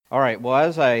All right, well,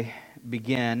 as I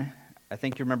begin, I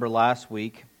think you remember last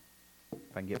week,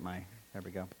 if I can get there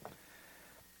we go.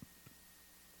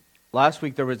 Last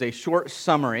week there was a short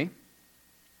summary,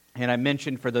 and I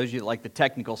mentioned for those of you that like the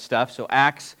technical stuff, so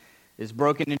Acts is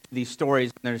broken into these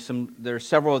stories, and there's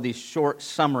several of these short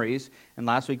summaries, and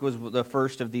last week was the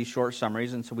first of these short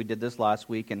summaries, and so we did this last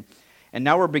week, and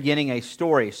now we're beginning a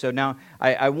story. So now,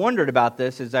 I wondered about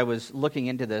this as I was looking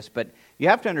into this, but you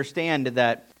have to understand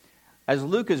that as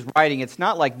Luke is writing, it's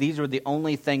not like these were the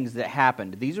only things that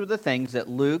happened. These were the things that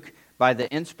Luke, by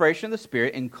the inspiration of the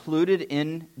Spirit, included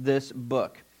in this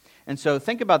book. And so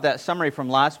think about that summary from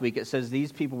last week. It says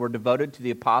these people were devoted to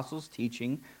the apostles'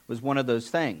 teaching was one of those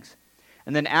things.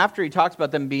 And then after he talks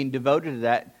about them being devoted to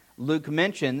that, Luke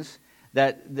mentions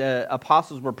that the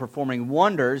apostles were performing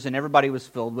wonders and everybody was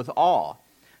filled with awe.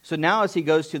 So now as he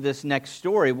goes to this next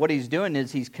story, what he's doing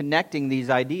is he's connecting these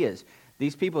ideas.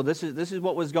 These people, this is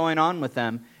what was going on with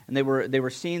them, and they were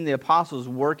seeing the apostles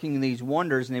working these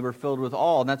wonders, and they were filled with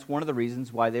awe, and that's one of the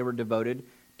reasons why they were devoted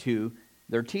to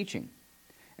their teaching.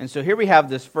 And so here we have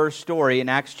this first story in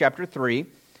Acts chapter 3,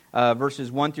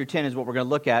 verses 1 through 10 is what we're going to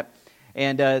look at.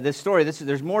 And this story,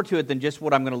 there's more to it than just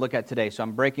what I'm going to look at today, so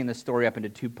I'm breaking this story up into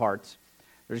two parts.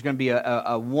 There's going to be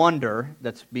a wonder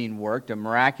that's being worked, a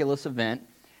miraculous event,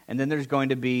 and then there's going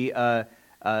to be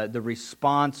the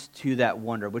response to that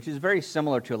wonder, which is very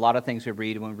similar to a lot of things we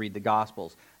read when we read the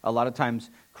Gospels. A lot of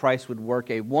times Christ would work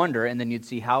a wonder, and then you'd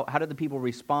see how did the people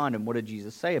respond, and what did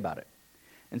Jesus say about it?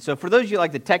 And so for those of you who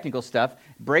like the technical stuff,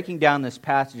 breaking down this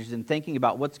passage and thinking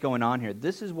about what's going on here,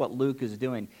 this is what Luke is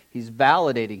doing. He's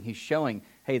validating, he's showing,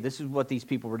 hey, this is what these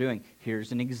people were doing.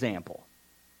 Here's an example.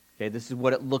 Okay, this is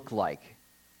what it looked like.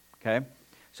 Okay,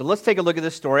 so let's take a look at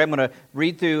this story. I'm going to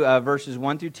read through verses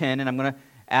 1 through 10, and I'm going to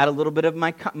add a little bit of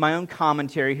my own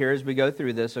commentary here as we go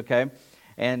through this, okay?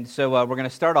 And so we're going to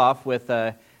start off with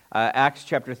Acts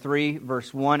chapter 3,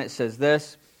 verse 1. It says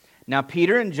this, "Now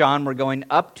Peter and John were going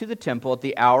up to the temple at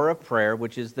the hour of prayer,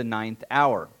 which is the 9th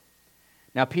hour."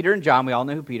 Now Peter and John, we all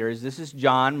know who Peter is. This is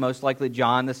John, most likely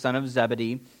John, the son of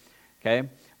Zebedee, okay?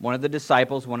 One of the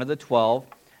disciples, one of the 12.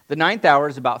 The 9th hour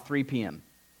is about 3 p.m.,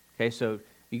 okay? So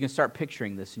you can start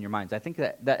picturing this in your minds. I think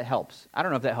that helps. I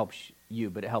don't know if that helps you,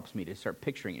 but it helps me to start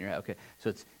picturing it in your head. Okay,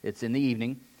 so it's in the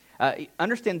evening.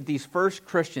 Understand that these first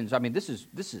Christians, I mean, this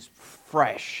is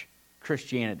fresh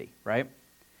Christianity, right?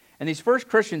 And these first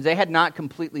Christians, they had not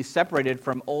completely separated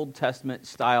from Old Testament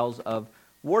styles of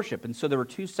worship. And so there were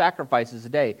 2 sacrifices a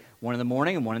day, one in the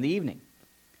morning and one in the evening.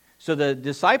 So the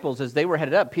disciples, as they were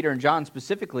headed up, Peter and John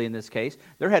specifically in this case,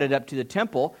 they're headed up to the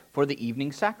temple for the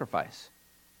evening sacrifice.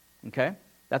 Okay?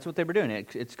 That's what they were doing.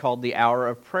 It's called the hour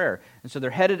of prayer. And so they're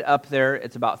headed up there.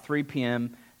 It's about 3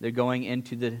 p.m. They're going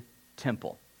into the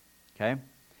temple. Okay?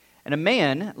 And a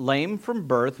man, lame from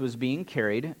birth, was being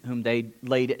carried, whom they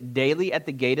laid daily at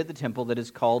the gate of the temple that is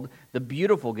called the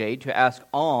Beautiful Gate, to ask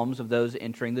alms of those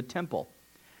entering the temple.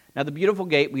 Now the Beautiful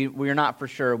Gate, we are not for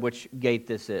sure which gate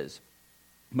this is.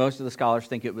 Most of the scholars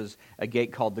think it was a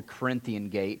gate called the Corinthian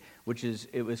Gate,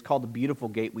 it was called the Beautiful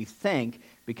Gate, we think,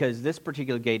 because this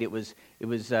particular gate, it was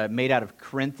made out of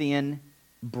Corinthian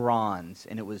bronze,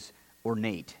 and it was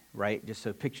ornate, right? Just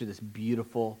so picture this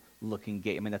beautiful looking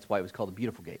gate. I mean, that's why it was called the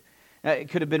Beautiful Gate. Now, it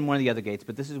could have been one of the other gates,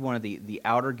 but this is one of the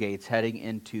outer gates heading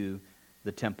into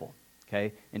the temple,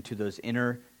 okay? Into those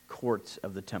inner courts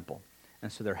of the temple.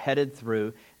 And so they're headed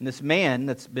through, and this man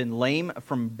that's been lame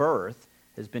from birth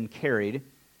has been carried,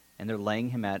 and they're laying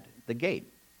him at the gate.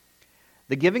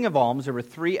 The giving of alms, there were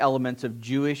 3 elements of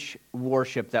Jewish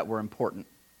worship that were important.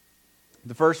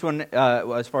 The first one,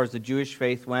 as far as the Jewish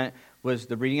faith went, was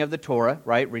the reading of the Torah,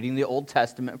 right? Reading the Old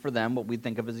Testament for them, what we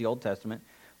think of as the Old Testament.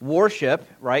 Worship,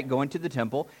 right? Going to the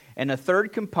temple. And a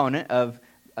third component of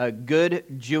a good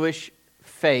Jewish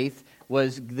faith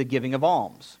was the giving of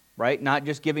alms, right? Not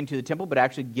just giving to the temple, but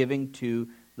actually giving to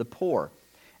the poor.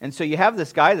 And so you have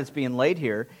this guy that's being laid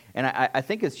here, and I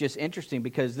think it's just interesting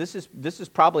because this is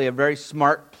probably a very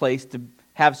smart place to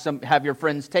have your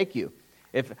friends take you.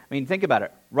 Think about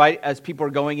it, right? As people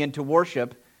are going into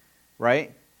worship,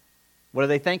 right? What are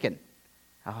they thinking?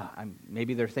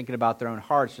 Maybe they're thinking about their own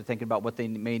hearts. They're thinking about what they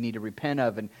may need to repent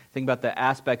of, and thinking about the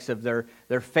aspects of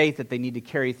their faith that they need to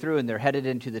carry through. And they're headed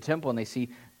into the temple, and they see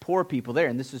poor people there.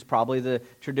 And this is probably the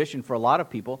tradition for a lot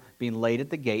of people, being laid at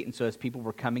the gate. And so as people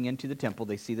were coming into the temple,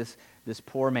 they see this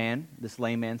poor man, this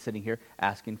lame man sitting here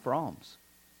asking for alms.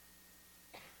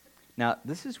 Now,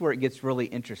 this is where it gets really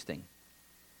interesting.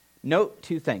 Note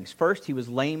 2 things. First, he was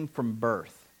lame from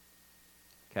birth.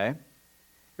 Okay?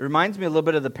 It reminds me a little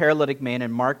bit of the paralytic man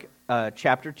in Mark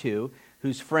chapter 2,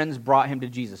 whose friends brought him to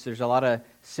Jesus. There's a lot of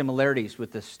similarities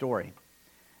with this story.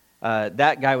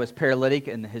 That guy was paralytic,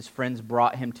 and his friends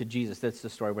brought him to Jesus. That's the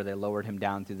story where they lowered him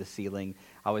down through the ceiling.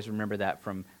 I always remember that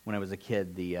from when I was a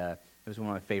kid. It was one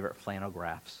of my favorite flannel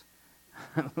graphs.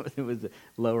 It was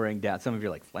lowering down. Some of you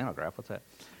are like, flannel graph, what's that?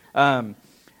 One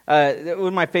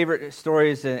of my favorite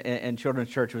stories in children's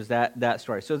church was that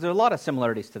story. So there are a lot of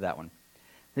similarities to that one.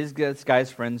 This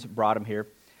guy's friends brought him here.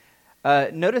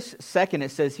 Notice, second,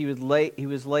 it says he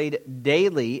was laid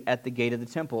daily at the gate of the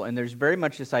temple. And there's very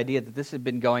much this idea that this had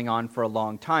been going on for a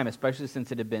long time, especially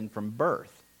since it had been from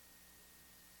birth.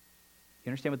 You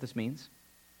understand what this means?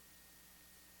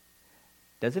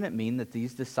 Doesn't it mean that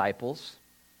these disciples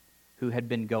who had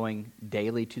been going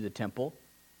daily to the temple,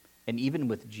 and even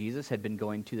with Jesus had been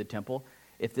going to the temple,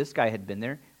 if this guy had been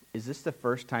there, is this the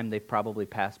first time they've probably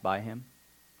passed by him?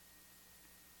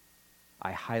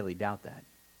 I highly doubt that.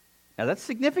 Now that's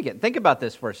significant. Think about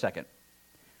this for a second.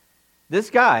 This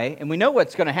guy, and we know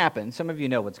what's going to happen. Some of you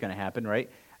know what's going to happen, right?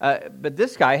 But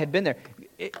this guy had been there.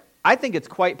 I think it's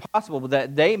quite possible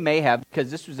that they may have, because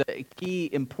this was a key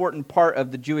important part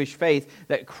of the Jewish faith,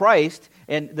 that Christ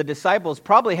and the disciples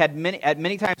probably at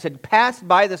many times had passed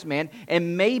by this man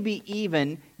and maybe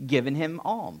even given him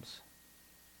alms.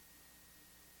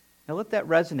 Now let that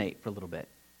resonate for a little bit.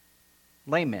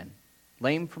 Lame man,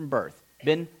 lame from birth,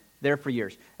 been there for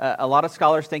years. A lot of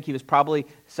scholars think he was probably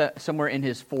somewhere in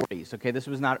his 40s. Okay, this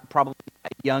was not probably a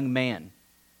young man.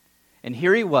 And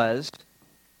here he was,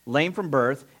 lame from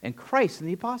birth, and Christ and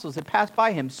the apostles had passed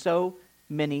by him so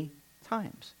many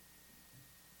times.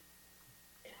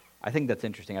 I think that's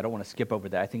interesting. I don't want to skip over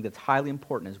that. I think that's highly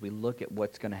important as we look at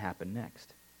what's going to happen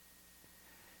next.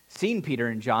 Seeing Peter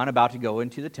and John about to go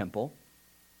into the temple,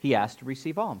 he asked to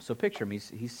receive alms. So picture him.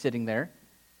 He's sitting there,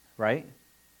 right?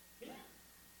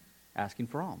 Asking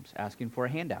for alms, asking for a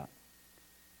handout.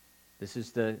 This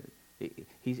is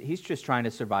he's just trying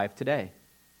to survive today.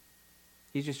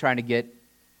 He's just trying to get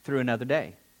through another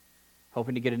day,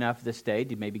 hoping to get enough this day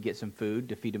to maybe get some food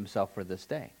to feed himself for this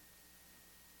day.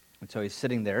 And so he's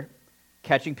sitting there,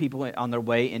 catching people on their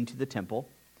way into the temple.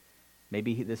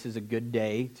 Maybe this is a good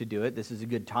day to do it. This is a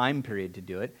good time period to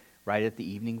do it, right at the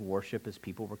evening worship as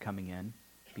people were coming in.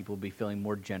 People would be feeling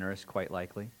more generous, quite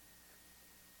likely.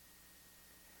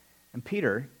 And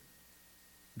Peter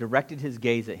directed his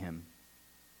gaze at him.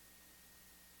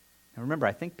 Now remember,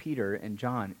 I think Peter and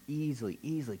John easily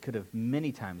could have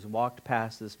many times walked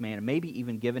past this man and maybe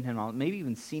even given him, maybe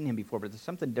even seen him before, but there's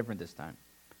something different this time.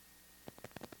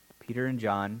 Peter and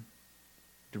John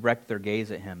direct their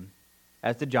gaze at him,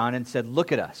 as did John, and said,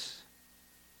 "Look at us."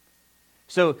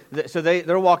 So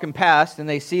they're walking past and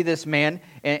they see this man,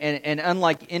 and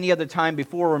unlike any other time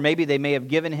before where maybe they may have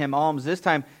given him alms, this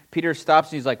time Peter stops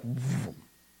and he's like,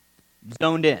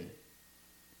 zoned in.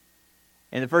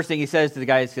 And the first thing he says to the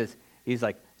guy is, he's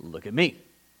like, "Look at me,"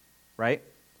 right?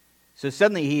 So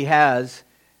suddenly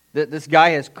this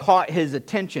guy has caught his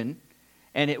attention,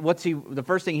 and the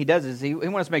first thing he does is he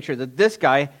wants to make sure that this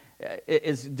guy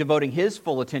is devoting his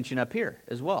full attention up here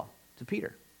as well to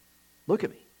Peter. Look at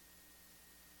me.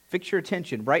 Fix your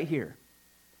attention right here.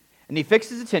 And he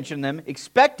fixes attention on them,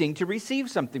 expecting to receive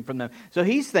something from them. So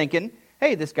he's thinking,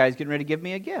 hey, this guy's getting ready to give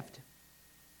me a gift.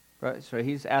 Right? So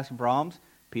he's asking for alms.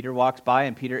 Peter walks by,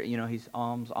 and Peter, he's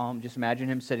alms. Just imagine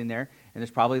him sitting there, and there's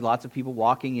probably lots of people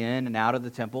walking in and out of the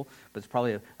temple, but it's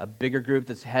probably a bigger group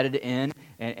that's headed in,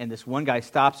 and this one guy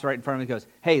stops right in front of him and goes,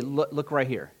 "Hey, look right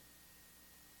here."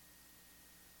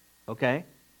 Okay?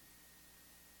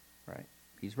 Right.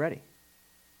 He's ready.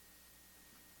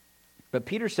 But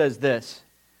Peter says this,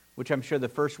 which I'm sure the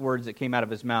first words that came out of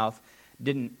his mouth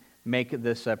didn't make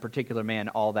this particular man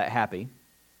all that happy.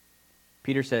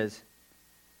 Peter says,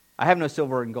 "I have no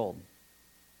silver and gold."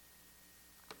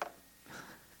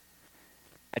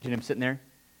 Imagine him sitting there.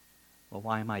 Well,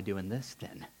 why am I doing this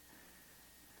then?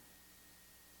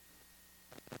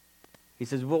 He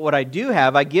says, "Well, what I do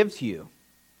have, I give to you."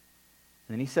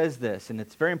 And then he says this, and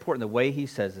it's very important the way he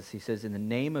says this. He says, "In the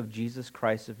name of Jesus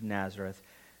Christ of Nazareth,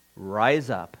 rise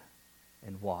up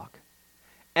and walk."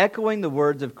 Echoing the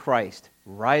words of Christ,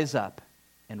 rise up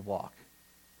and walk.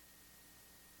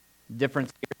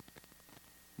 Difference here.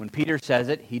 When Peter says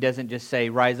it, he doesn't just say,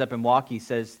 "Rise up and walk." He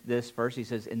says this first. He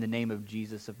says, "In the name of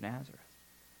Jesus of Nazareth,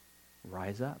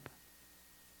 rise up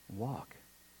and walk."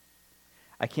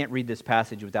 I can't read this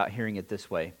passage without hearing it this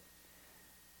way.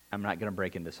 I'm not going to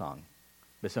break into song,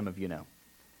 but some of you know.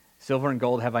 "Silver and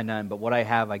gold have I none, but what I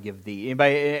have I give thee."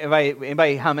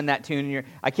 Anybody humming that tune?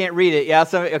 I can't read it. Yeah,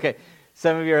 okay.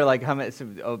 Some of you are like humming.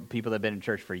 People that have been in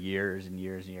church for years and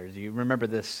years and years. You remember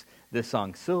this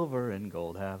song, "Silver and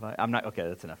gold have I." I'm not, okay,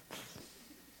 that's enough.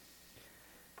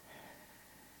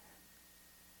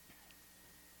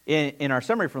 In our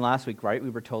summary from last week, right, we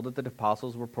were told that the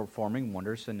apostles were performing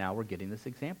wonders, so now we're getting this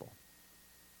example.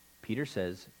 Peter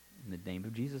says, in the name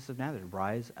of Jesus of Nazareth,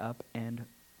 rise up and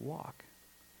walk.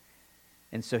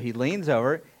 And so he leans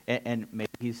over, and maybe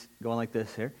he's going like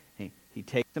this here. He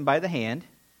takes him by the hand,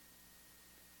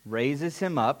 raises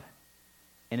him up,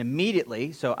 and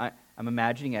immediately, so I'm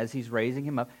imagining as he's raising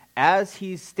him up, as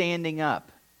he's standing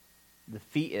up, the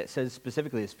feet, it says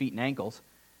specifically his feet and ankles,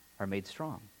 are made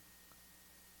strong.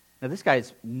 Now this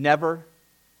guy's never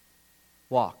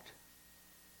walked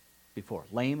before,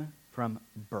 lame from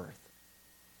birth.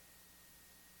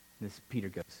 This Peter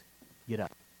goes, get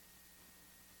up.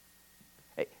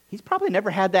 Hey, he's probably never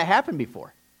had that happen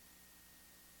before.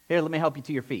 Here, let me help you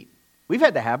to your feet. We've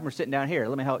had that happen. We're sitting down here.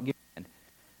 Let me help you.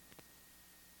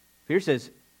 Peter says,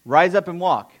 rise up and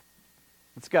walk.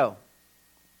 Let's go.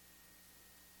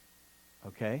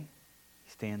 Okay.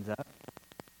 He stands up.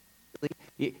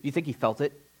 You think he felt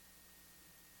it?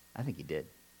 I think he did.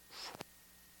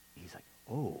 He's like,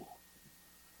 oh.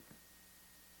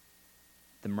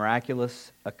 The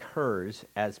miraculous occurs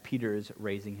as Peter is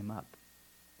raising him up.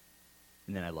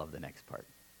 And then I love the next part.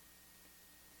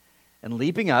 And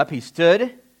leaping up, he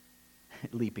stood.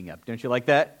 Leaping up. Don't you like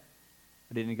that?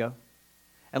 Didn't he go?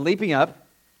 And leaping up,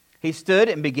 he stood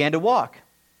and began to walk.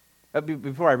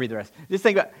 Before I read the rest, just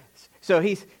think about. So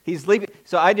he's leaping.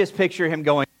 So I just picture him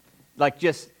going, like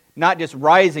just not just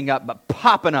rising up, but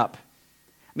popping up.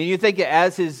 I mean, you think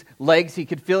as his legs, he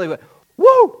could feel it.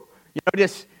 Woo!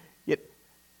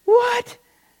 What?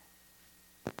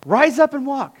 Rise up and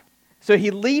walk. So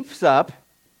he leaps up.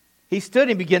 He stood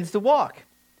and begins to walk.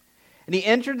 And he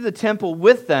entered the temple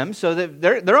with them, so that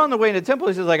they're on the way into the temple.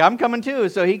 He says, like, I'm coming too.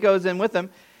 So he goes in with them,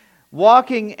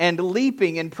 walking and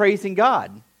leaping and praising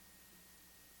God.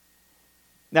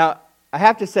 Now, I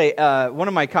have to say, one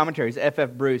of my commentaries,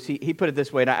 F.F. Bruce, he put it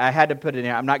this way, and I had to put it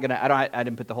in. I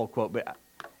didn't put the whole quote, but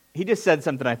he just said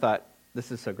something I thought,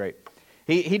 this is so great.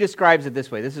 He describes it this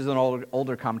way. This is an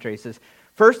older commentary. He says,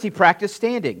 first he practiced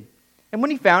standing. And when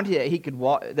he found that he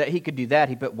could do that,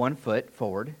 he put one foot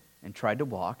forward and tried to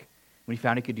walk. When he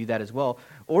found he could do that as well,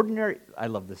 I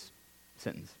love this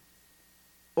sentence.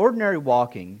 Ordinary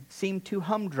walking seemed too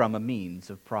humdrum a means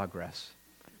of progress.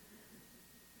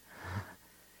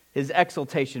 His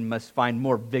exultation must find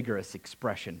more vigorous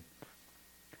expression.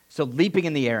 So leaping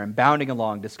in the air and bounding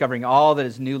along, discovering all that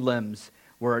his new limbs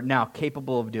were now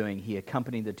capable of doing, he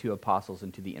accompanied the two apostles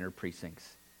into the inner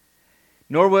precincts.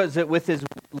 Nor was it with his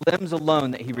limbs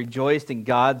alone that he rejoiced in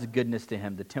God's goodness to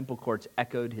him. The temple courts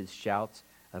echoed his shouts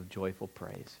of joyful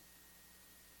praise.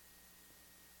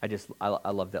 I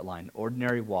love that line.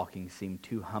 Ordinary walking seemed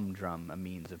too humdrum a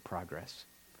means of progress.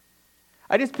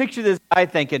 I just picture this guy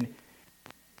thinking,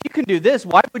 you can do this,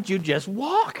 why would you just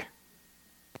walk?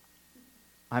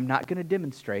 I'm not going to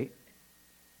demonstrate.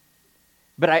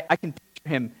 But I can picture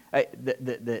him,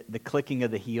 the clicking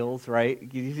of the heels, right?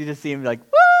 You just see him like,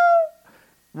 woo!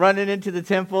 Running into the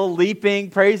temple, leaping,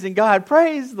 praising God.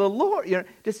 Praise the Lord.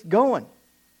 Just going.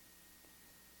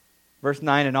 Verse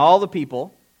 9, and all the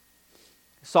people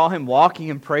saw him walking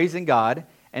and praising God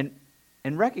and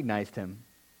recognized him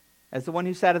as the one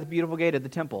who sat at the beautiful gate of the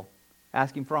temple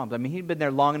asking for alms. I mean, he'd been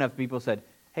there long enough, people said,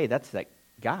 hey, that's that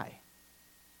guy.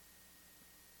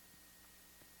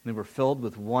 They were filled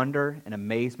with wonder and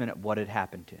amazement at what had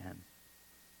happened to him.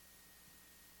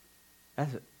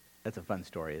 That's a fun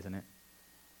story, isn't it?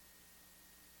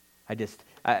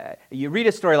 You read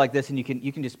a story like this and you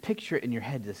can just picture it in your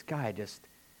head, this guy just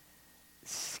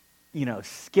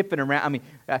skipping around. I mean,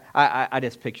 I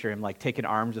just picture him like taking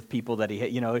arms with people that he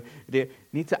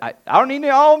needs. I don't need any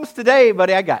alms today,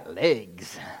 buddy. I got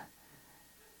legs.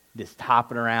 Just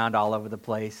hopping around all over the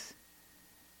place,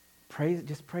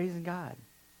 just praising God.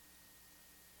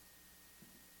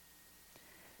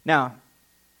 Now,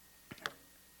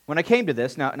 when I came to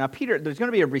this, now Peter, there's going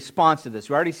to be a response to this.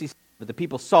 We already see, but the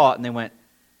people saw it and they went,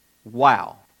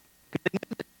 "Wow."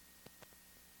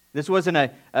 This wasn't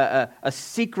a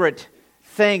secret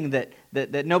thing that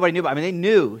nobody knew about. I mean, they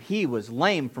knew he was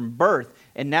lame from birth,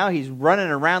 and now he's running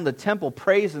around the temple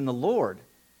praising the Lord.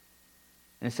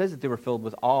 And it says that they were filled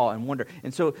with awe and wonder.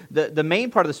 And so the main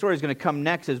part of the story is going to come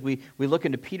next as we look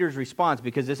into Peter's response,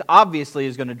 because this obviously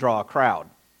is going to draw a crowd.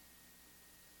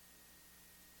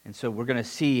 And so we're going to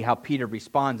see how Peter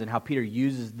responds and how Peter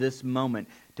uses this moment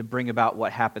to bring about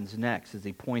what happens next as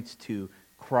he points to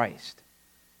Christ.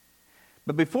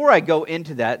 But before I go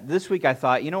into that, this week I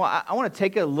thought, I want to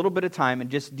take a little bit of time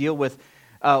and just deal with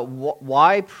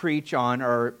why preach on,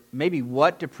 or maybe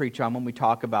what to preach on when we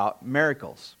talk about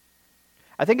miracles.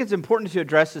 I think it's important to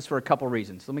address this for a couple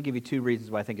reasons. Let me give you two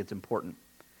reasons why I think it's important.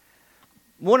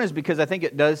 One is because I think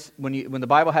it does, when the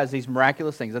Bible has these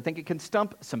miraculous things, I think it can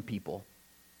stump some people.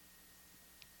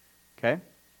 Okay?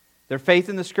 Their faith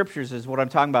in the Scriptures is what I'm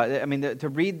talking about. I mean, to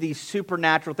read these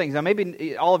supernatural things. Now,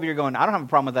 maybe all of you are going, I don't have a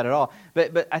problem with that at all.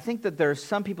 But I think that there are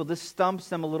some people, this stumps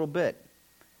them a little bit.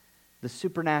 The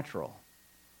supernatural.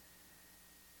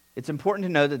 It's important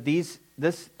to know that this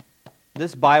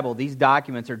Bible, these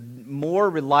documents are more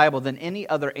reliable than any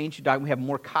other ancient document. We have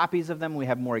more copies of them. We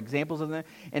have more examples of them.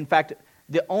 In fact,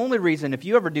 the only reason, if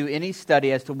you ever do any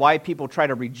study as to why people try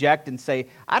to reject and say,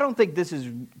 I don't think this is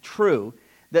true,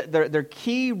 their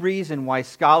key reason why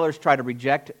scholars try to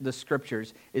reject the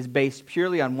Scriptures is based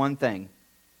purely on one thing.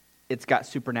 It's got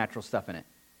supernatural stuff in it.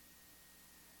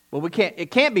 Well,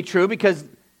 it can't be true because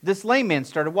this lame man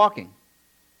started walking.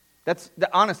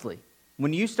 Honestly,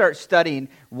 when you start studying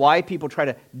why people try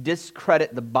to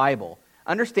discredit the Bible,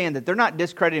 understand that they're not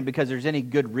discrediting because there's any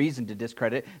good reason to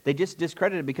discredit it. They just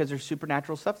discredit it because there's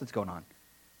supernatural stuff that's going on.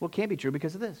 Well, it can't be true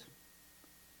because of this.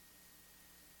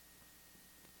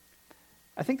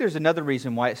 I think there's another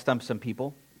reason why it stumps some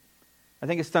people. I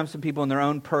think it stumps some people in their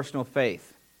own personal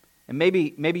faith. And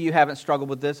maybe you haven't struggled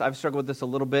with this. I've struggled with this a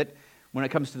little bit when it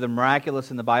comes to the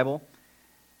miraculous in the Bible.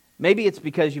 Maybe it's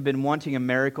because you've been wanting a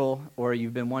miracle or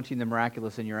you've been wanting the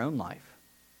miraculous in your own life.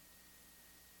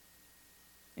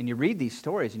 And you read these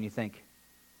stories and you think,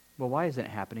 well, why isn't it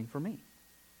happening for me?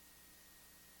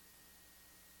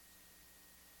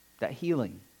 That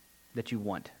healing that you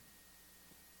want.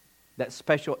 That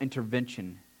special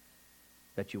intervention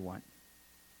that you want.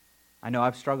 I know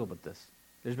I've struggled with this.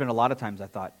 There's been a lot of times I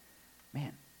thought,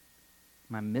 man,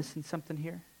 am I missing something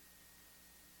here?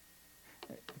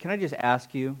 Can I just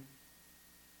ask you,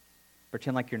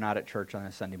 pretend like you're not at church on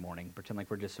a Sunday morning. Pretend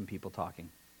like we're just some people talking.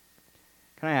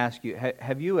 Can I ask you,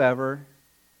 have you ever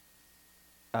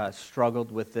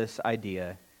struggled with this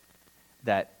idea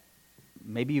that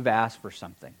maybe you've asked for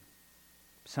something,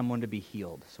 someone to be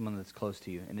healed, someone that's close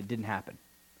to you, and it didn't happen?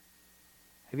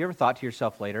 Have you ever thought to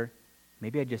yourself later,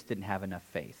 maybe I just didn't have enough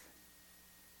faith?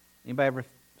 Anybody ever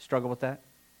struggle with that?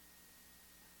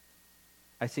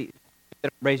 I see,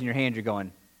 raising your hand, you're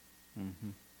going, mm-hmm.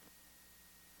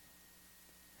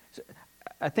 So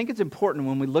I think it's important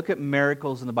when we look at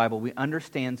miracles in the Bible, we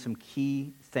understand some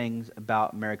key things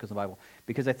about miracles in the Bible.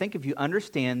 Because I think if you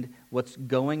understand what's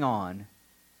going on,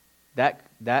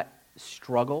 that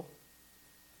struggle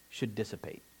should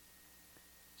dissipate.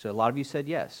 So a lot of you said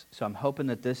yes. So I'm hoping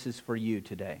that this is for you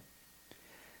today.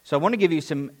 So I want to give you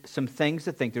some things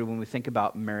to think through when we think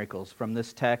about miracles from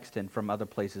this text and from other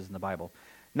places in the Bible.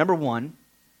 Number one,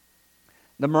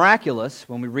 the miraculous,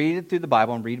 when we read it through the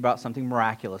Bible and read about something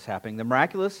miraculous happening, the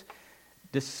miraculous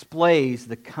displays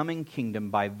the coming kingdom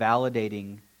by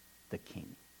validating the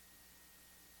king.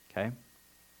 Okay?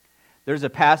 There's a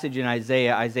passage in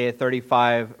Isaiah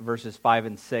 35, verses 5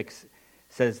 and 6,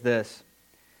 says this.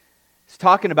 It's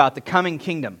talking about the coming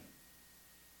kingdom,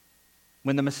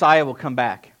 when the Messiah will come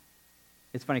back.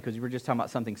 It's funny because we were just talking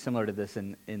about something similar to this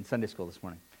in Sunday school this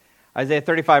morning. Isaiah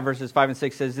 35, verses 5 and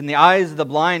 6 says, "And the eyes of the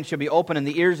blind shall be open, and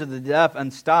the ears of the deaf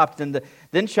unstopped, and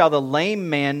then shall the lame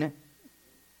man,"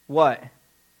 what?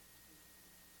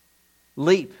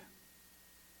 Leap.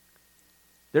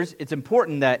 It's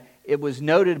important that it was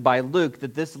noted by Luke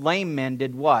that this lame man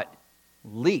did what?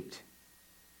 Leaped.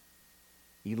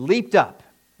 He leaped up,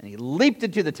 and he leaped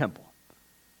into the temple.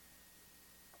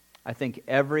 I think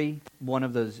every one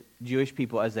of those Jewish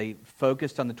people, as they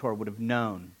focused on the Torah, would have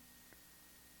known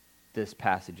this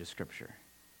passage of Scripture.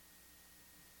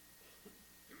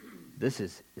 This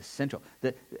is essential.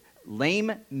 The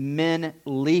lame men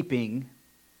leaping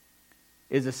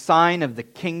is a sign of the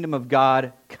kingdom of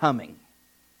God coming.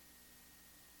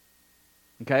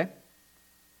 Okay?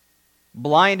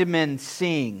 Blind men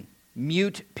seeing,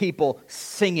 mute people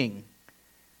singing.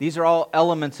 These are all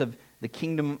elements of the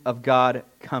kingdom of God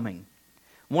coming.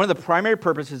 One of the primary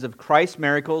purposes of Christ's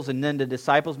miracles and then the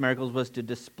disciples' miracles was to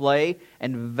display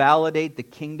and validate the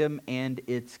kingdom and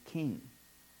its king.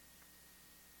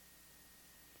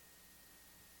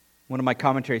 One of my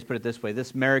commentaries put it this way: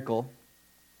 this miracle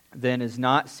then is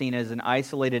not seen as an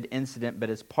isolated incident, but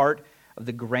as part of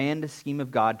the grand scheme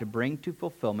of God to bring to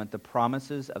fulfillment the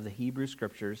promises of the Hebrew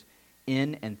Scriptures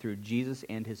in and through Jesus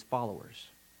and his followers.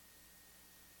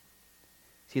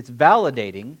 See, it's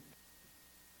validating,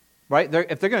 right?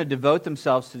 If they're going to devote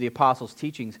themselves to the apostles'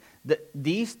 teachings,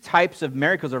 these types of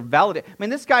miracles are validated. I mean,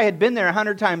 this guy had been there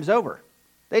 100 times over.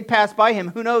 They'd passed by him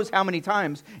who knows how many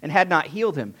times and had not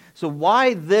healed him. So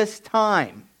why this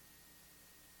time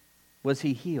was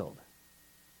he healed?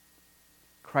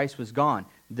 Christ was gone.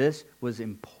 This was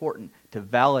important to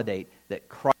validate that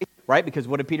Christ, right? Because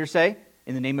what did Peter say?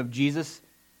 In the name of Jesus,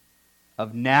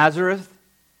 of Nazareth,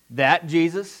 that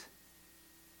Jesus,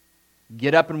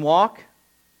 get up and walk,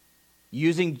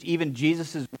 using even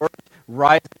Jesus' words,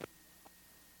 rise.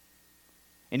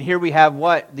 And here we have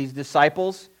what? These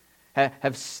disciples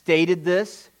have stated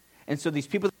this. And so these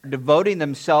people that are devoting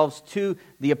themselves to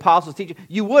the apostles' teaching,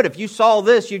 you would, if you saw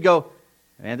this, you'd go,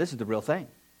 man, this is the real thing.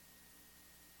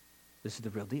 This is the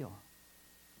real deal.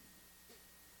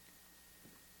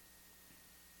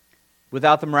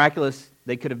 Without the miraculous,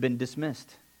 they could have been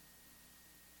dismissed.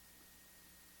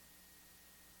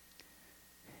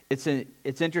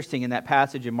 It's interesting in that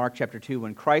passage in Mark chapter 2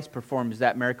 when Christ performs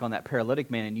that miracle on that paralytic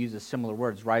man and uses similar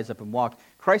words, rise up and walk.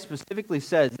 Christ specifically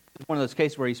says, this is one of those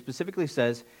cases where he specifically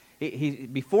says,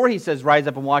 before he says rise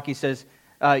up and walk, he says,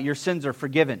 your sins are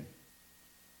forgiven.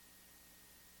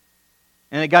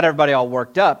 And it got everybody all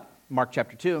worked up, Mark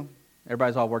chapter 2.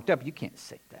 Everybody's all worked up. You can't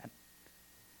say that.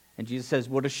 And Jesus says,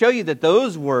 well, to show you that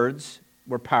those words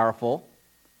were powerful,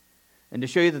 and to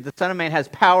show you that the Son of Man has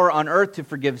power on earth to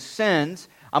forgive sins,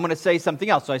 I'm going to say something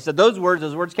else. So I said those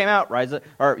words came out, rise up,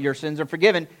 or your sins are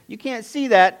forgiven. You can't see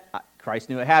that. Christ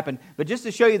knew it happened. But just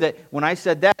to show you that when I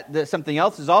said that something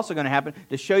else is also going to happen,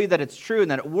 to show you that it's true and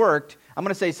that it worked, I'm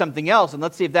going to say something else, and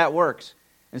let's see if that works.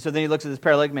 And so then he looks at this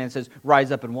paralytic man and says,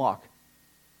 rise up and walk.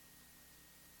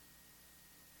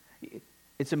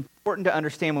 It's important to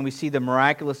understand when we see the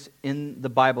miraculous in the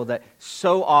Bible that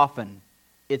so often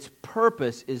its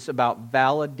purpose is about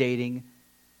validating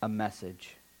a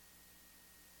message.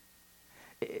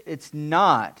 It's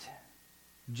not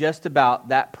just about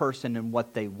that person and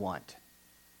what they want.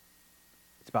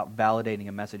 It's about validating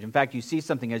a message. In fact, you see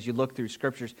something as you look through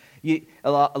Scriptures. A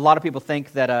lot of people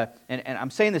think that, and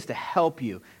I'm saying this to help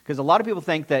you, because a lot of people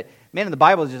think that, man, in the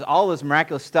Bible is just all this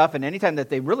miraculous stuff, and anytime that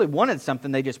they really wanted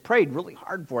something, they just prayed really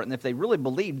hard for it, and if they really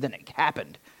believed, then it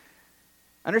happened.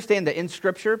 Understand that in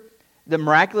Scripture, the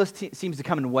miraculous seems to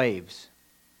come in waves.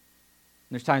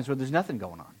 And there's times where there's nothing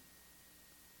going on.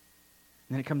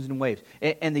 And then it comes in waves.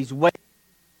 And these waves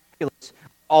are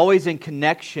always in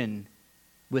connection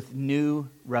with new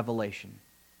revelation.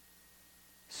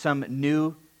 Some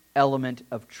new element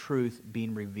of truth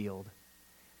being revealed.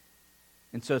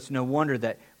 And so it's no wonder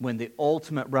that when the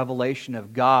ultimate revelation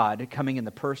of God coming in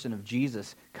the person of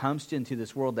Jesus comes into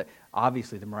this world, that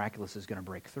obviously the miraculous is going to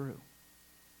break through.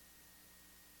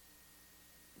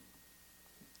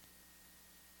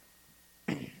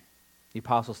 The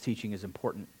apostles' teaching is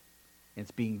important.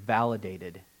 It's being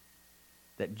validated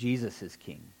that Jesus is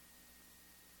king.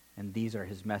 And these are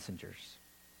his messengers.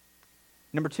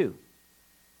 Number 2,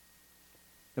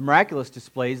 the miraculous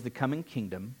displays the coming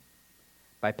kingdom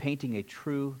by painting a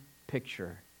true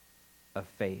picture of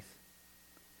faith.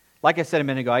 Like I said a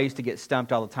minute ago, I used to get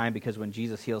stumped all the time because when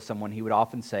Jesus heals someone, he would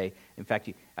often say, in fact,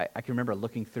 I can remember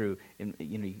looking through,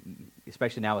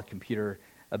 especially now with computer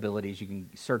abilities, you can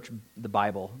search the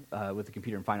Bible with the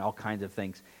computer and find all kinds of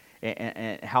things.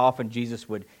 And how often Jesus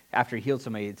would, after he healed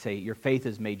somebody, he'd say, your faith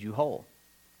has made you whole.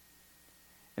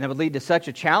 And that would lead to such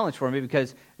a challenge for me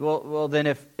because, well, then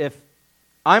if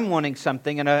I'm wanting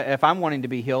something and if I'm wanting to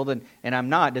be healed and I'm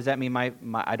not, does that mean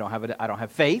I don't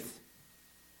have faith?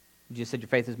 You just said your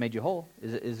faith has made you whole.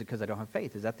 Is it because I don't have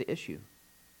faith? Is that the issue?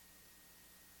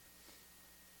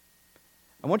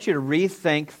 I want you to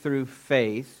rethink through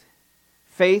faith.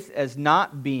 Faith as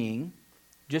not being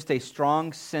just a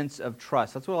strong sense of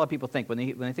trust. That's what a lot of people think. When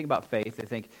they think about faith,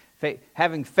 they think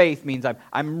having faith means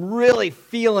I'm really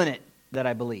feeling it that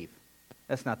I believe.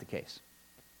 That's not the case.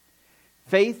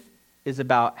 Faith is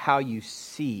about how you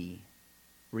see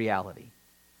reality.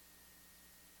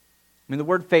 I mean, the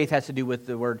word faith has to do with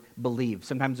the word believe.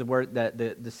 Sometimes the word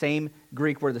the same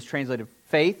Greek word that's translated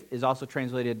faith is also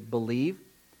translated believe.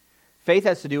 Faith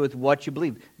has to do with what you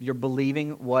believe. You're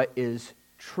believing what is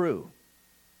true.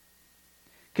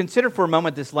 Consider for a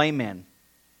moment this lame man.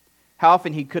 How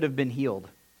often he could have been healed.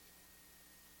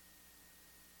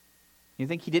 You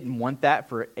think he didn't want that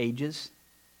for ages?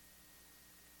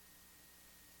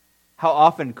 How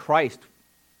often Christ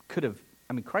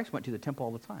went to the temple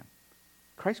all the time.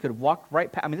 Christ could have walked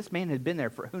right past. This man had been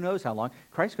there for who knows how long.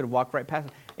 Christ could have walked right past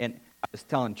him. And I was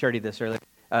telling Charity this earlier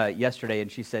yesterday,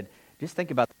 and she said, just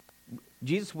think about that.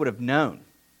 Jesus would have known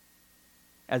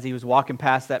as he was walking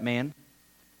past that man.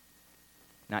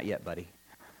 Not yet, buddy.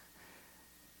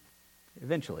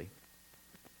 Eventually.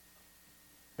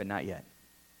 But not yet.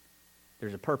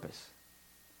 There's a purpose.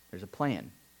 There's a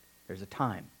plan. There's a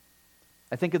time.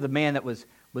 I think of the man that was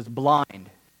blind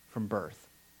from birth.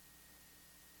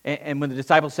 And when the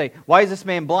disciples say, why is this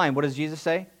man blind? What does Jesus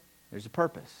say? There's a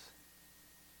purpose.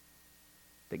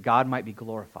 That God might be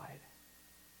glorified.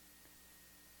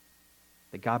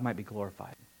 That God might be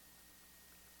glorified.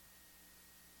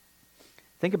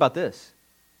 Think about this.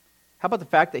 How about the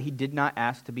fact that he did not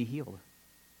ask to be healed?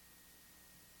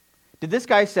 Did this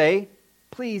guy say,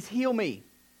 please heal me?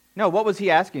 No, what was he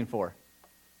asking for?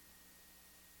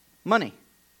 Money.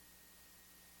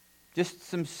 Just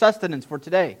some sustenance for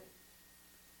today.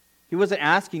 He wasn't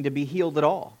asking to be healed at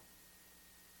all.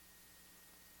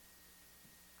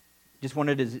 Just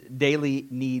wanted his daily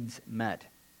needs met.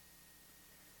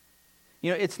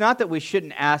 You know, it's not that we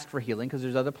shouldn't ask for healing, because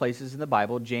there's other places in the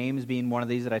Bible, James being one of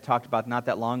these that I talked about not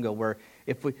that long ago, where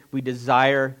if we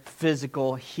desire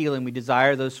physical healing, we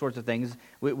desire those sorts of things,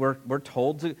 we're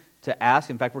told to ask.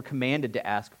 In fact, we're commanded to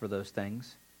ask for those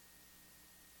things.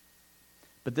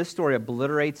 But this story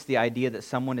obliterates the idea that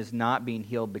someone is not being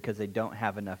healed because they don't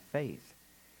have enough faith.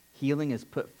 Healing is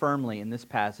put firmly in this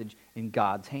passage in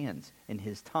God's hands, in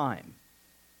His time,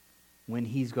 when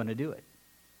He's going to do it.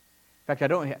 In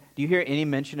fact, do you hear any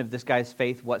mention of this guy's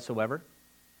faith whatsoever?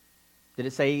 Did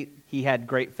it say he had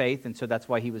great faith and so that's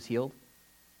why he was healed?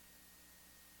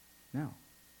 No.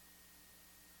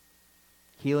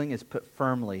 Healing is put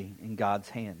firmly in God's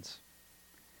hands.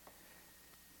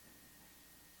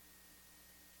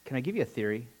 Can I give you a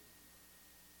theory?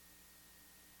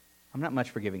 I'm not much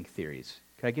for giving theories.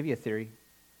 Can I give you a theory?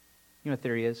 You know what a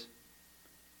theory is?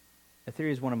 A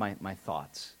theory is one of my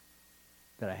thoughts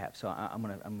that I have. So I'm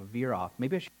gonna veer off.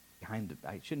 Maybe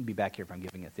I shouldn't be back here if I'm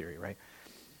giving a theory, right?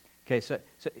 Okay, so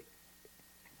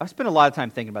I've spent a lot of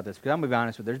time thinking about this, because I'm going to be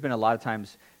honest with you, there's been a lot of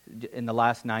times in the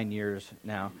last 9 years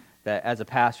now that as a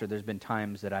pastor, there's been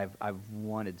times that I've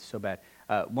wanted so bad.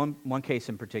 One case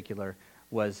in particular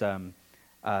was, and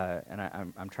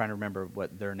I'm trying to remember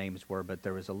what their names were, but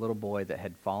there was a little boy that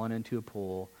had fallen into a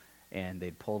pool, and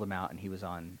they'd pulled him out, and he was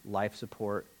on life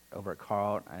support over at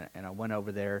Carl, and I went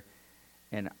over there,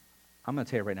 and I'm going to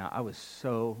tell you right now, I was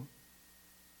so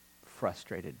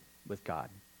frustrated with God.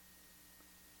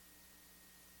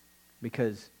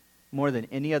 Because more than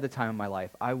any other time in my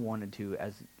life, I wanted to,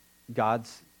 as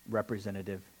God's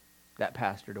representative, that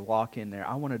pastor, to walk in there.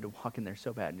 I wanted to walk in there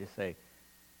so bad and just say,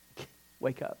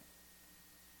 wake up.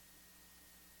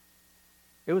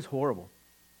 It was horrible.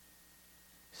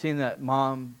 Seeing that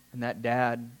mom and that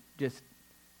dad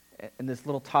and this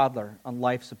little toddler on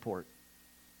life support.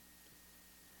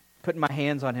 Putting my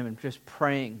hands on him and just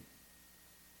praying.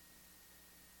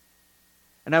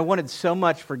 And I wanted so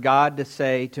much for God to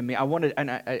say to me, I wanted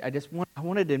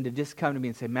him to just come to me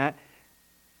and say, Matt,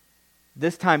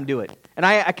 this time do it. And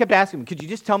I kept asking him, could you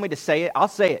just tell me to say it? I'll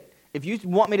say it. If you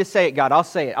want me to say it, God, I'll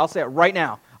say it. I'll say it right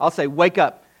now. I'll say, wake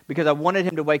up, because I wanted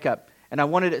him to wake up. And I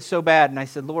wanted it so bad. And I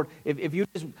said, Lord, if you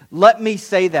just let me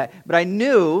say that. But I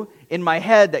knew in my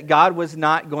head that God was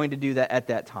not going to do that at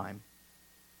that time.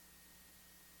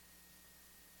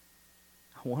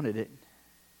 I wanted it.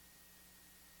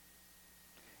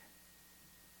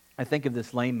 I think of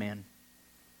this lame man.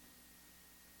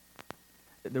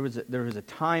 There was a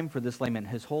time for this lame man.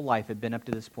 His whole life had been up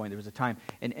to this point. There was a time.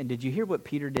 And did you hear what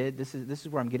Peter did? This is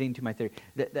where I'm getting to my theory.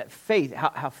 That faith,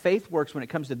 how faith works when it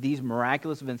comes to these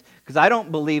miraculous events. Because I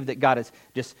don't believe that God is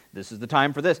just, this is the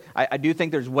time for this. I do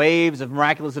think there's waves of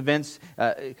miraculous events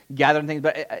gathering things,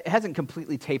 but it hasn't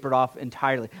completely tapered off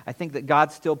entirely. I think that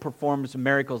God still performs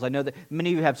miracles. I know that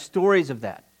many of you have stories of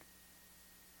that.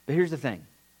 But here's the thing.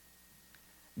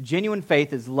 Genuine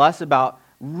faith is less about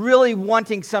really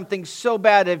wanting something so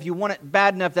bad that if you want it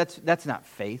bad enough, that's not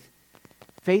faith.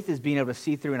 Faith is being able to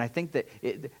see through, and I think that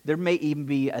there may even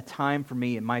be a time for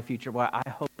me in my future where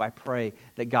I pray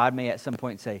that God may at some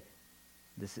point say,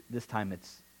 this time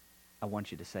I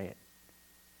want you to say it.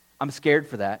 I'm scared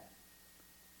for that.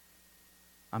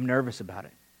 I'm nervous about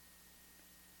it.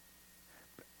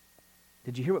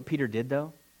 Did you hear what Peter did,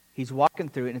 though? He's walking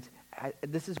through it, and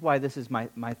this is why this is my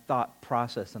thought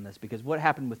process on this, because what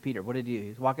happened with Peter? What did he do?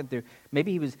 He's walking through.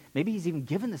 Maybe he's even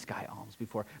given this guy alms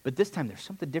before, but this time there's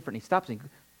something different. He stops and he goes,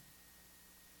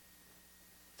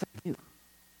 "It's like you."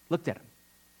 Looked at him.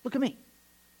 Look at me.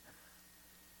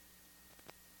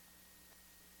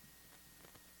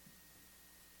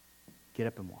 Get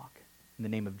up and walk. In the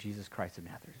name of Jesus Christ of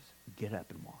Nazareth, get up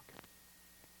and walk.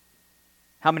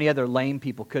 How many other lame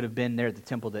people could have been there at the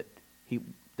temple that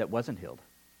wasn't healed?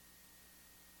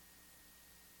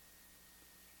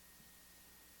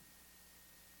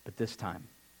 But this time,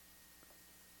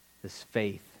 this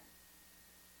faith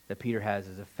that Peter has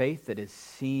is a faith that is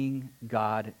seeing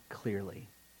God clearly.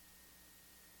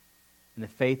 And the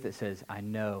faith that says, I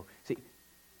know. See,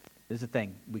 this is the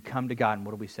thing. We come to God and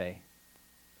what do we say?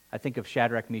 I think of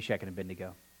Shadrach, Meshach, and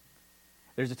Abednego.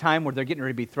 There's a time where they're getting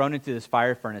ready to be thrown into this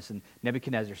fire furnace, and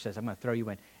Nebuchadnezzar says, I'm going to throw you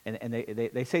in. And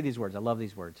they say these words. I love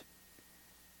these words.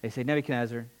 They say,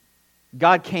 Nebuchadnezzar,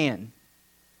 God can,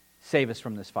 save us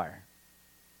from this fire.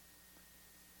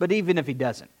 But even if he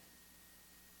doesn't,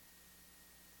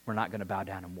 we're not going to bow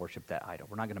down and worship that idol.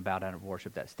 We're not going to bow down and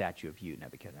worship that statue of you,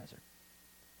 Nebuchadnezzar.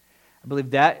 I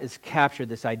believe that is captured,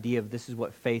 this idea of this is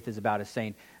what faith is about, is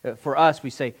saying, for us,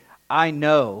 we say, I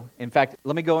know. In fact,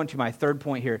 let me go into my third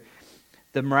point here.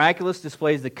 The miraculous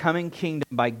displays the coming kingdom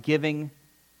by giving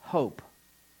hope.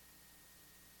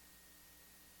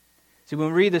 See, when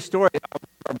we read the story,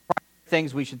 our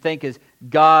things we should think is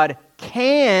God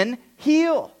can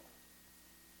heal.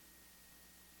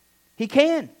 He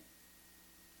can.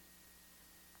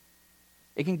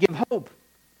 It can give hope.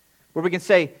 Where we can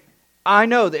say, I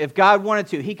know that if God wanted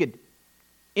to, he could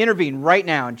intervene right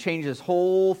now and change this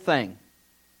whole thing.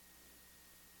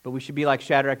 But we should be like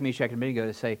Shadrach, Meshach, and Abednego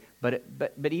to say, but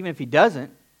even if he doesn't,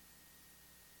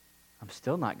 I'm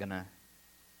still not gonna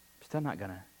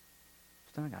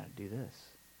do this.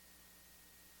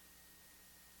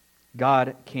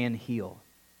 God can heal.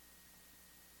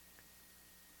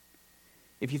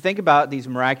 If you think about these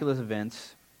miraculous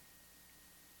events,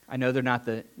 I know they're not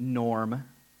the norm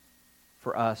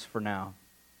for us for now.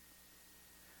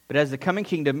 But as the coming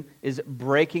kingdom is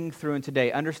breaking through in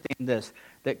today, understand this,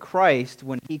 that Christ,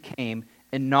 when he came,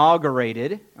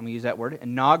 inaugurated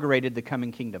the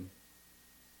coming kingdom.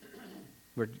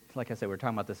 Like I said, we were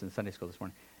talking about this in Sunday school this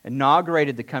morning.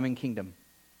 Inaugurated the coming kingdom.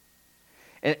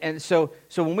 And so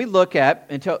when we look at,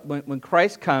 when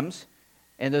Christ comes,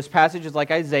 and those passages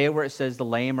like Isaiah where it says the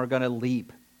lame are going to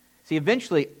leap. See,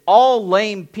 eventually, all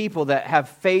lame people that have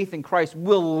faith in Christ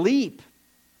will leap.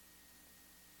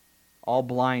 All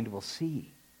blind will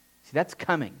see. See, that's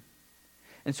coming.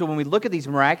 And so when we look at these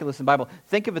miraculous in the Bible,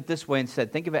 think of it this way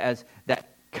instead. Think of it as that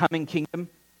coming kingdom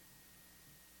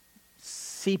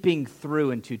seeping through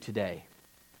into today.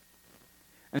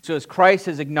 And so as Christ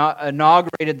has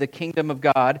inaugurated the kingdom of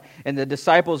God, and the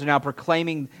disciples are now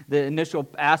proclaiming the initial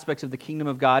aspects of the kingdom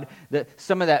of God, that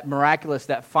some of that miraculous,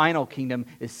 that final kingdom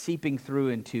is seeping through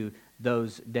into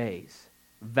those days,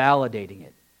 validating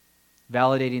it,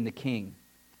 validating the king.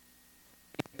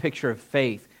 A picture of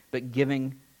faith, but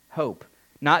giving hope.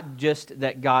 Not just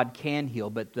that God can heal,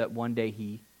 but that one day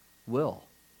he will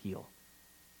heal.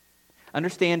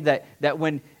 Understand that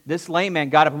when this lame man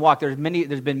got up and walked, there's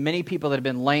been many people that have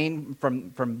been lame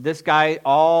from this guy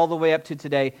all the way up to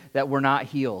today that were not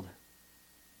healed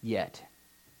yet.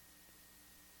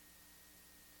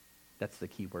 That's the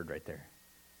key word right there.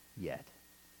 Yet.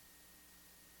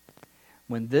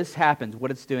 When this happens,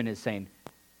 what it's doing is saying,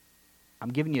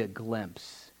 I'm giving you a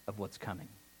glimpse of what's coming.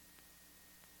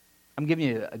 I'm giving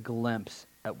you a glimpse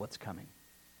at what's coming.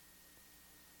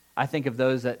 I think of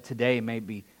those that today may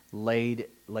be laid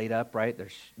up, right? There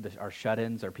are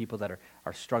shut-ins, or people that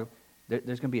are struggling. There's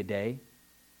going to be a day.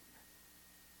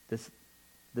 This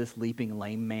leaping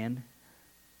lame man,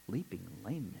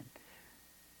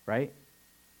 right?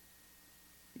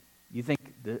 You think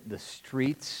the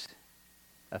streets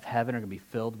of heaven are going to be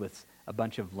filled with a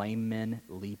bunch of lame men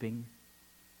leaping?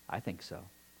 I think so.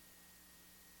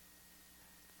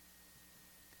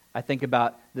 I think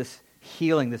about this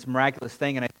healing, this miraculous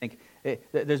thing, and I think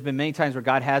there's been many times where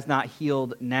God has not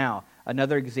healed now.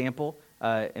 Another example,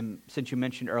 and since you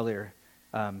mentioned earlier,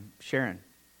 Sharon,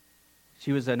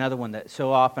 she was another one that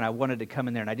so often I wanted to come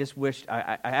in there, and I just wished,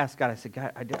 I asked God, I said,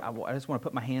 God, I just want to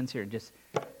put my hands here and just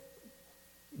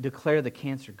declare the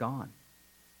cancer gone.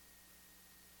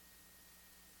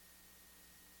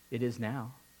 It is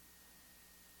now.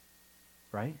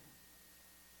 Right?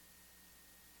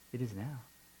 It is now.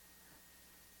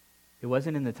 It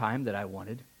wasn't in the time that I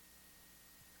wanted.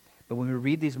 But when we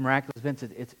read these miraculous events,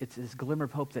 it's this glimmer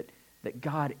of hope that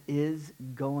God is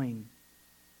going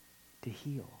to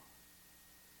heal.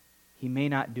 He may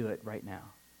not do it right now.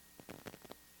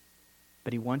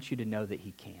 But he wants you to know that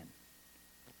he can.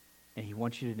 And he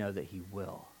wants you to know that he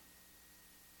will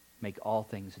make all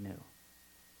things new.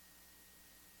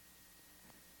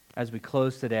 As we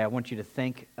close today, I want you to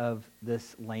think of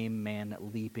this lame man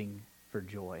leaping for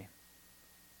joy.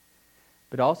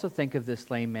 But also think of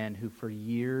this lame man who for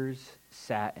years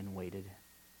sat and waited.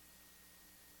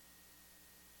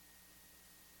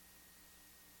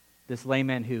 This lame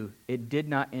man who it did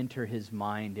not enter his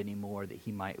mind anymore that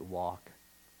he might walk.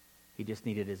 He just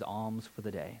needed his alms for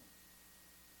the day.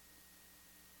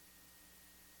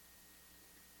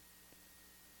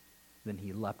 Then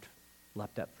he leapt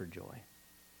up for joy.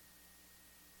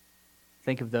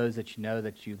 Think of those that you know,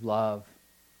 that you love,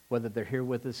 whether they're here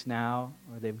with us now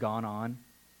or they've gone on.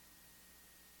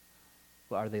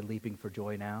 Well, are they leaping for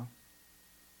joy now?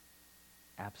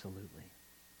 Absolutely.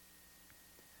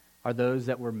 Are those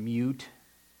that were mute,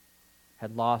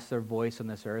 had lost their voice on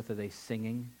this earth, are they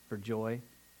singing for joy?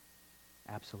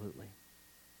 Absolutely.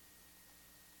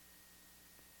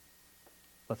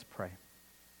 Let's pray.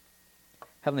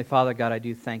 Heavenly Father, God, I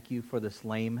do thank you for this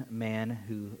lame man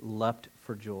who leapt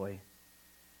for joy.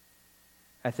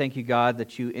 I thank you, God,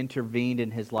 that you intervened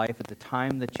in his life at the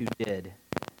time that you did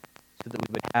so that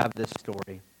we would have this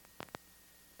story.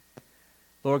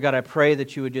 Lord God, I pray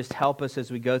that you would just help us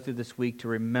as we go through this week to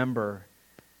remember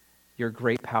your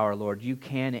great power, Lord. You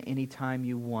can, at any time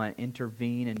you want,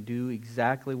 intervene and do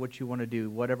exactly what you want to do,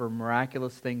 whatever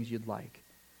miraculous things you'd like.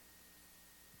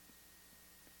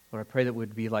 Lord, I pray that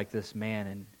we'd be like this man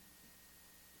and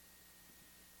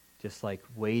just like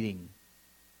waiting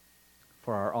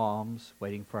for our alms,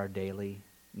 waiting for our daily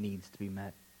needs to be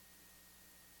met.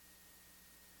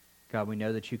 God, we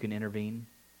know that you can intervene.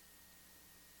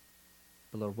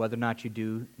 But Lord, whether or not you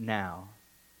do now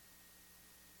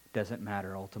doesn't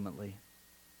matter ultimately.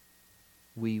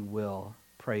 We will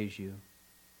praise you.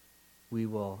 We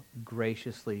will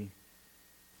graciously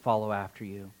follow after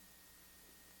you.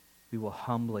 We will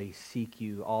humbly seek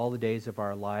you all the days of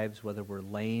our lives, whether we're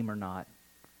lame or not.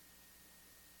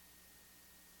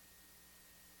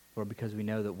 Lord, because we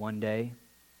know that one day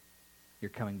you're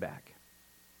coming back.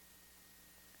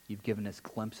 You've given us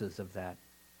glimpses of that.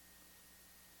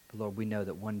 But Lord, we know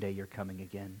that one day you're coming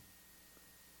again.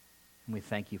 And we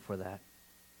thank you for that.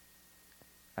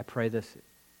 I pray this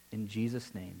in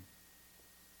Jesus' name.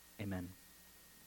 Amen.